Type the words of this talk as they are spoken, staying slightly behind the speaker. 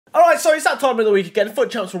Alright, so it's that time of the week again,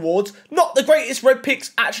 FUT Champs Rewards. Not the greatest red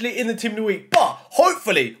picks actually in the team of the week, but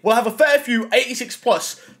hopefully we'll have a fair few 86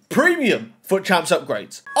 plus premium FUT Champs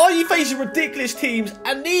upgrades. Are you facing ridiculous teams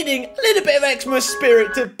and needing a little bit of Xmas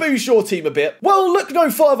spirit to boost your team a bit? Well, look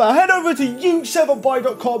no further. Head over to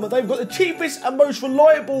u7buy.com and they've got the cheapest and most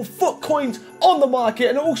reliable FUT coins on the market,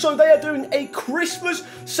 and also they are doing a Christmas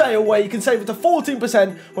sale where you can save up to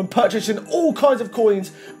 14% when purchasing all kinds of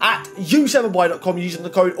coins at u7buy.com using the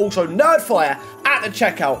code also NerdFire at the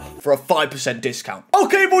checkout for a 5% discount.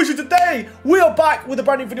 Okay, boys, so today we are back with a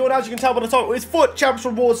brand new video, and as you can tell by the title, it's FUT Champs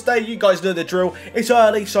Rewards Day. You guys know the drill. It's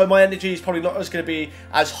early, so my energy is probably not going to be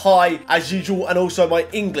as high as usual, and also my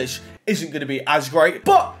English isn't going to be as great.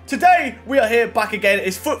 But today we are here back again.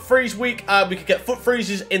 It's FUT Freeze week. We could get FUT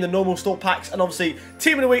Freezes in the normal store packs, and obviously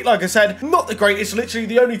team of the week, like I said, not the greatest. Literally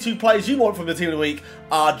the only two players you want from the team of the week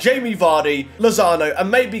are Jamie Vardy, Lozano, and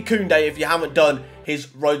maybe Koundé if you haven't done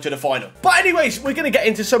his road to the final. But anyways, we're going to get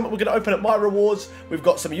into some. We're going to open up my rewards. We've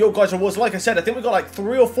got some of your guys' rewards. Like I said, I think we've got like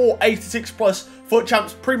 3 or 4 86 plus FUT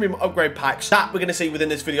Champs premium upgrade packs that we're going to see within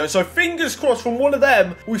this video. So fingers crossed from one of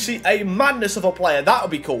them we see a madness of a player. That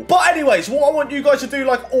would be cool. But anyways, what I want you guys to do,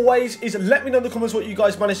 like always, is let me know in the comments what you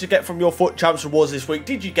guys managed to get from your FUT Champs rewards this week.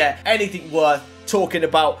 Did you get anything worth talking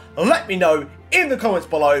about? Let me know in the comments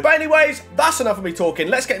below. But anyways, that's enough of me talking.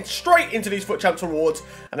 Let's get straight into these FUT Champs rewards,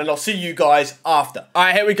 and then I'll see you guys after.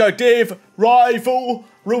 Alright, here we go. Div Rival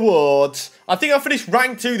Rewards. I think I finished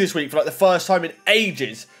rank 2 this week for like the first time in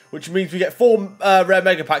ages, which means we get 4 rare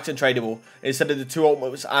mega packs and tradable instead of the 2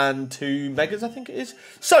 ultimates and 2 megas, I think it is.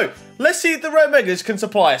 So let's see if the rare megas can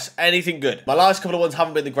supply us anything good. My last couple of ones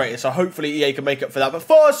haven't been the greatest, so hopefully EA can make up for that. But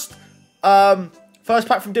first, first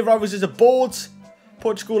pack from Div Rivals is a boards.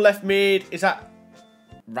 Portugal left mid. Is that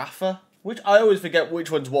Rafa? Which I always forget which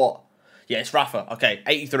one's what. Yeah, it's Rafa. Okay,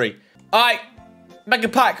 83. Alright, mega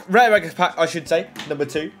pack, rare mega pack, I should say. Number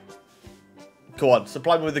 2. Go on,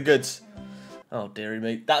 supply me with the goods. Oh, dearie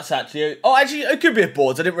me. That's actually... Oh, actually, it could be a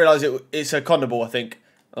boards. I didn't realise it's a condable, I think.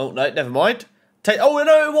 Oh, no, never mind. Oh,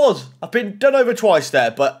 no, it was. I've been done over twice there,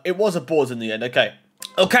 but it was a boards in the end. Okay.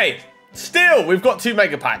 Okay. Still, we've got 2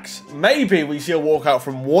 mega packs. Maybe we see a walkout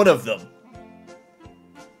from one of them.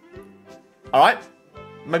 Alright.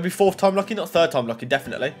 Maybe 4th time lucky, not 3rd time lucky,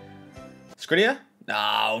 definitely. Skriniar?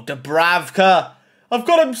 No, Dubravka. I've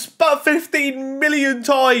got him about 15 million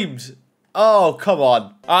times. Oh, come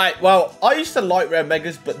on. Alright, well, I used to like rare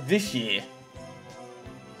megas, but this year,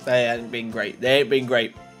 they ain't been great. They ain't been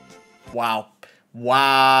great. Wow.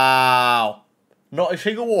 Wow. Not a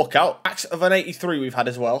single walkout. Max of an 83 we've had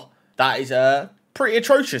as well. That is pretty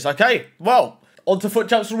atrocious. Okay, well, on to FUT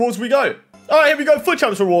Champs Rewards we go. Alright, here we go. FUT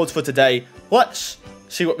Champs Rewards for today. Let's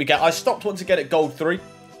see what we get. I stopped once again at gold 3.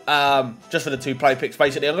 Just for the 2 player picks,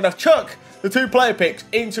 basically. I'm going to chuck the 2 player picks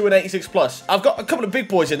into an 86 plus. I've got a couple of big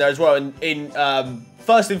boys in there as well. In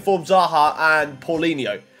first informed Zaha and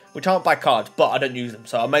Paulinho, which aren't bad cards, but I don't use them.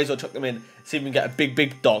 So I may as well chuck them in, see if we can get a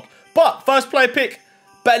big dog. But first player pick,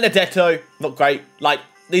 Benedetto. Not great. Like,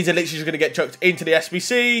 these are literally just going to get chucked into the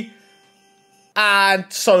SBC. And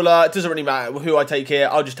Solar, it doesn't really matter who I take here.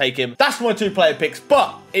 I'll just take him. That's my 2 player picks,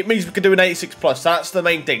 but it means we can do an 86 plus. So that's the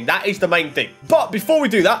main thing. That is the main thing. But before we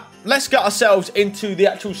do that, let's get ourselves into the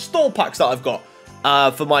actual store packs that I've got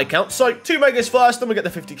for my account. So 2 megas first, then we get the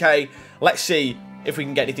 50k. Let's see if we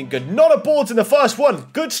can get anything good. Not a boards in the first one.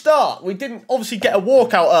 Good start. We didn't obviously get a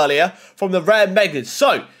walkout earlier from the rare megas.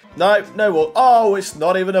 So, no walk. Oh, it's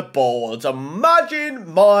not even a boards.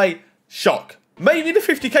 Imagine my shock. Maybe the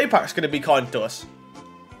 50k pack's going to be kind to us.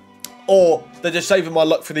 Or they're just saving my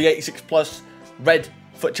luck for the 86 plus red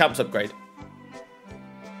FUT Champs upgrade.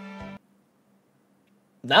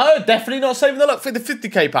 No, definitely not saving the luck for the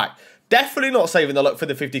 50k pack. Definitely not saving the luck for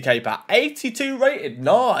the 50k pack. 82 rated.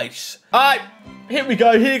 Nice. Alright, here we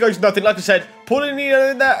go. Here goes nothing. Like I said,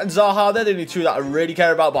 Paulinho in there and Zaha, they're the only 2 that I really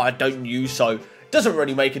care about, but I don't use, so it doesn't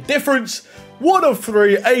really make a difference. 1 of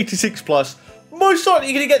 3, 86 plus. Most likely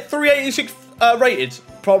you're going to get 3 86 rated,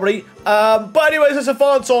 probably. But anyways, let's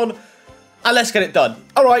advance on and let's get it done.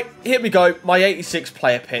 Alright, here we go. My 86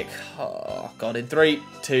 player pick. Oh, God. In 3,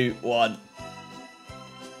 2, 1.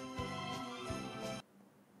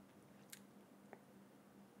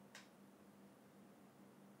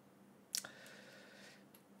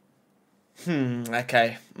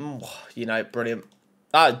 Okay. You know, brilliant.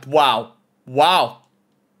 Wow. Wow.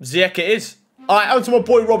 Ziyech it is. Alright, on to my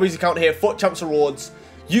boy Robbie's account here. FUT Champs Rewards.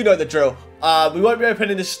 You know the drill. We won't be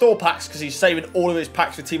opening the store packs because he's saving all of his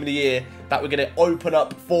packs for Team of the Year that we're going to open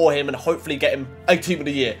up for him and hopefully get him a Team of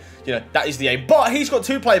the Year. You know, that is the aim. But he's got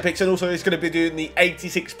 2 player picks and also he's going to be doing the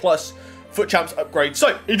 86 plus FUT Champs upgrade.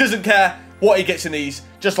 So, he doesn't care. what he gets in these,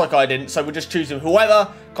 just like I didn't. So we're just choosing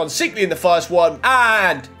whoever. Consequently in the first one.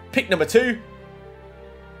 And pick number 2.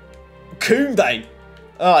 Koundé.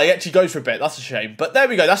 Oh, he actually goes for a bit. That's a shame. But there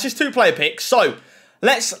we go. That's his 2-player picks. So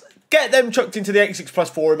let's get them chucked into the 86 plus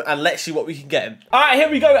for him, and let's see what we can get him. All right, here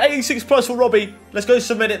we go. 86 plus for Robbie. Let's go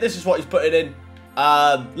submit it. This is what he's putting in.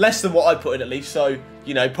 Less than what I put in at least. So,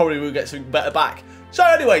 you know, probably we'll get something better back. So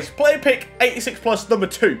anyways, player pick 86 plus number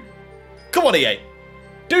 2. Come on, EA.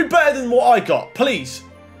 Do better than what I got, please.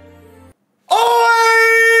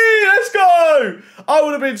 Oh, let's go. I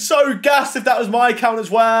would have been so gassed if that was my account as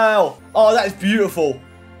well. Oh, that is beautiful.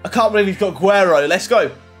 I can't believe he's got Guerrero. Let's go.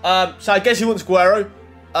 So I guess he wants Guerrero.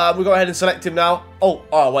 We'll go ahead and select him now.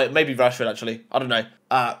 Oh, wait, maybe Rashford, actually. I don't know.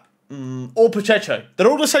 Or Pacheco. They're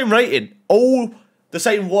all the same rating. All the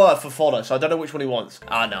same worth for follow, so I don't know which one he wants.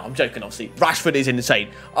 No, I'm joking, obviously. Rashford is insane.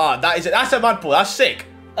 That's a mad pull. That's sick.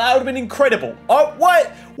 That would have been incredible.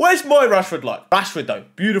 Where's my Rashford like? Rashford, though.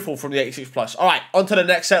 Beautiful from the 86 plus. All right, on to the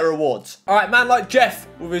next set of rewards. All right, man like Jeff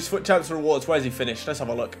with his FUT Champs rewards. Where's he finished? Let's have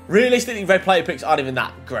a look. Realistically, red player picks aren't even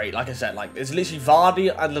that great. Like I said, like, it's literally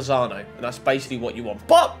Vardy and Lozano, and that's basically what you want.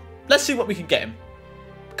 But let's see what we can get him.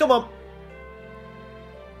 Come on.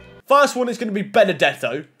 First one is going to be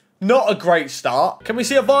Benedetto. Not a great start. Can we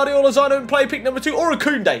see a Vardy or Lozano in player pick number 2? Or a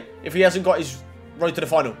Koundé, if he hasn't got his road to the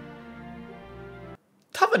final.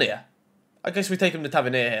 Tavernier. I guess we take him to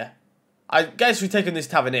Tavernier here. I guess we take him this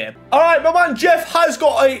Tavernier. All right, my man Jeff has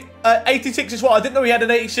got a 86 as well. I didn't know he had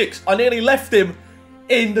an 86. I nearly left him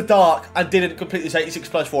in the dark and didn't complete this 86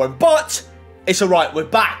 plus for him. But it's all right. We're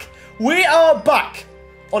back. We are back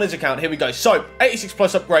on his account. Here we go. So, 86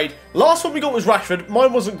 plus upgrade. Last one we got was Rashford.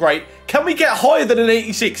 Mine wasn't great. Can we get higher than an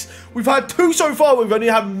 86? We've had 2 so far. We've only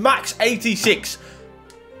had max 86.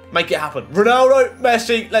 Make it happen. Ronaldo,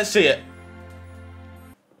 Messi. Let's see it.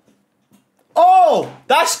 Oh,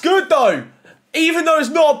 that's good though. Even though it's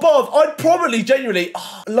not above, I'd probably genuinely...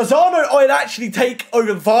 Lozano I'd actually take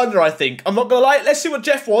over Varner, I think. I'm not going to lie. Let's see what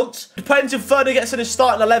Jeff wants. Depends if Varner gets in his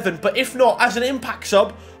starting 11. But if not, as an impact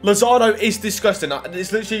sub, Lozano is disgusting.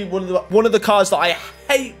 It's literally one of the cards that I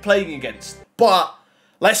hate playing against. But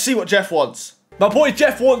let's see what Jeff wants. My boy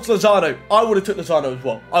Jeff wants Lozano. I would have took Lozano as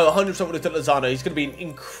well. I 100% would have took Lozano. He's going to be an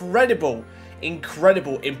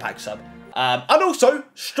incredible impact sub. And also,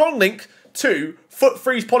 strong link to FUT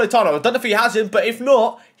Freeze Politano. I don't know if he has him, but if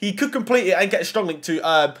not, he could complete it and get a strong link to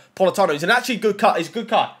Politano. He's an actually good card. He's a good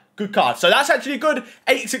card. Good card. So that's actually a good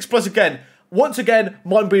 86 plus again. Once again,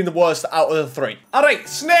 mine being the worst out of the 3. All right,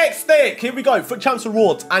 next thing. Here we go. FUT Champs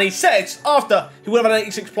rewards. And he says after he will have an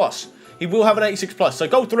 86 plus. He will have an 86 plus. So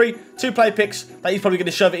goal 3, 2 player picks. That he's probably going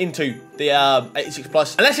to shove it into the 86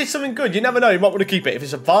 plus. Unless it's something good. You never know. You might want to keep it. If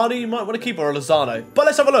it's a Vardy, you might want to keep it, or a Lozano. But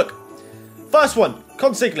let's have a look. First one,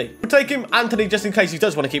 Consigli. We'll take him, Anthony, just in case he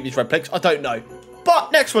does want to keep these red picks. I don't know.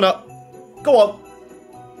 But next one up. Go on.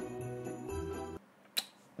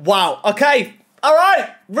 Wow. Okay. All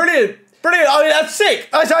right. Brilliant. Brilliant. I mean, that's sick.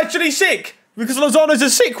 That's actually sick. Because Lozano's a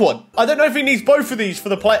sick one. I don't know if he needs both of these for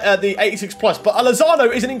the 86 plus, but a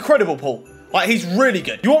Lozano is an incredible pull. Like, he's really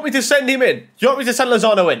good. You want me to send him in? You want me to send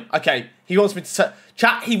Lozano in? Okay. He wants me to send...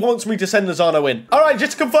 Chat, he wants me to send Lozano in. All right,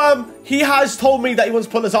 just to confirm, he has told me that he wants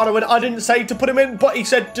to put Lozano in. I didn't say to put him in, but he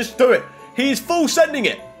said just do it. He's full sending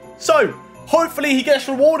it. So, hopefully he gets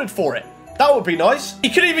rewarded for it. That would be nice. He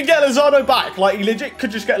could even get Lozano back. Like, he legit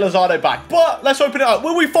could just get Lozano back. But let's open it up.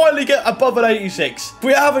 Will we finally get above an 86?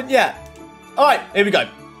 We haven't yet. All right, here we go.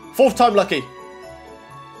 4th time lucky.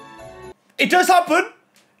 It does happen.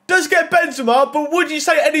 Does get Benzema, but would you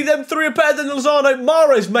say any of them 3 are better than Lozano?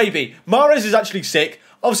 Mahrez, maybe. Mahrez is actually sick.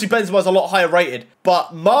 Obviously, Benzema's a lot higher rated,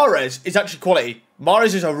 but Mahrez is actually quality.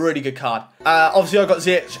 Mahrez is a really good card. Obviously, I got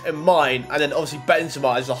Ziyech in mine, and then obviously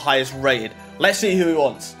Benzema is the highest rated. Let's see who he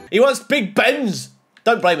wants. He wants Big Benz.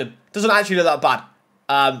 Don't blame him. Doesn't actually look that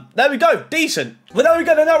bad. There we go. Decent. Well, there we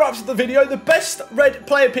go. Now wraps up the video. The best red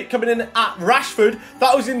player pick coming in at Rashford.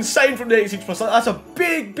 That was insane from the 86 plus. That's a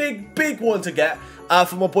big one to get.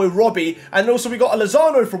 From my boy Robbie, and also we got a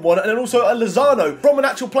Lozano from one, and then also a Lozano from an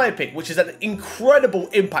actual player pick, which is an incredible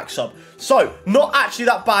impact sub. So, not actually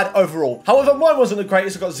that bad overall. However, mine wasn't the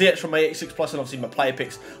greatest. I got Ziyech from my 86 plus, and obviously my player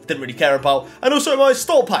picks I didn't really care about. And also my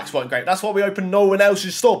store packs weren't great. That's why we opened no one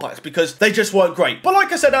else's store packs, because they just weren't great. But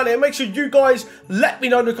like I said earlier, make sure you guys let me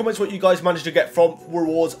know in the comments what you guys managed to get from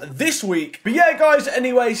rewards this week. But yeah, guys,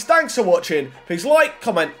 anyways, thanks for watching. Please like,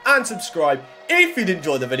 comment, and subscribe if you did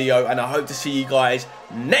enjoy the video, and I hope to see you guys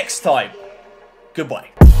next time. Goodbye.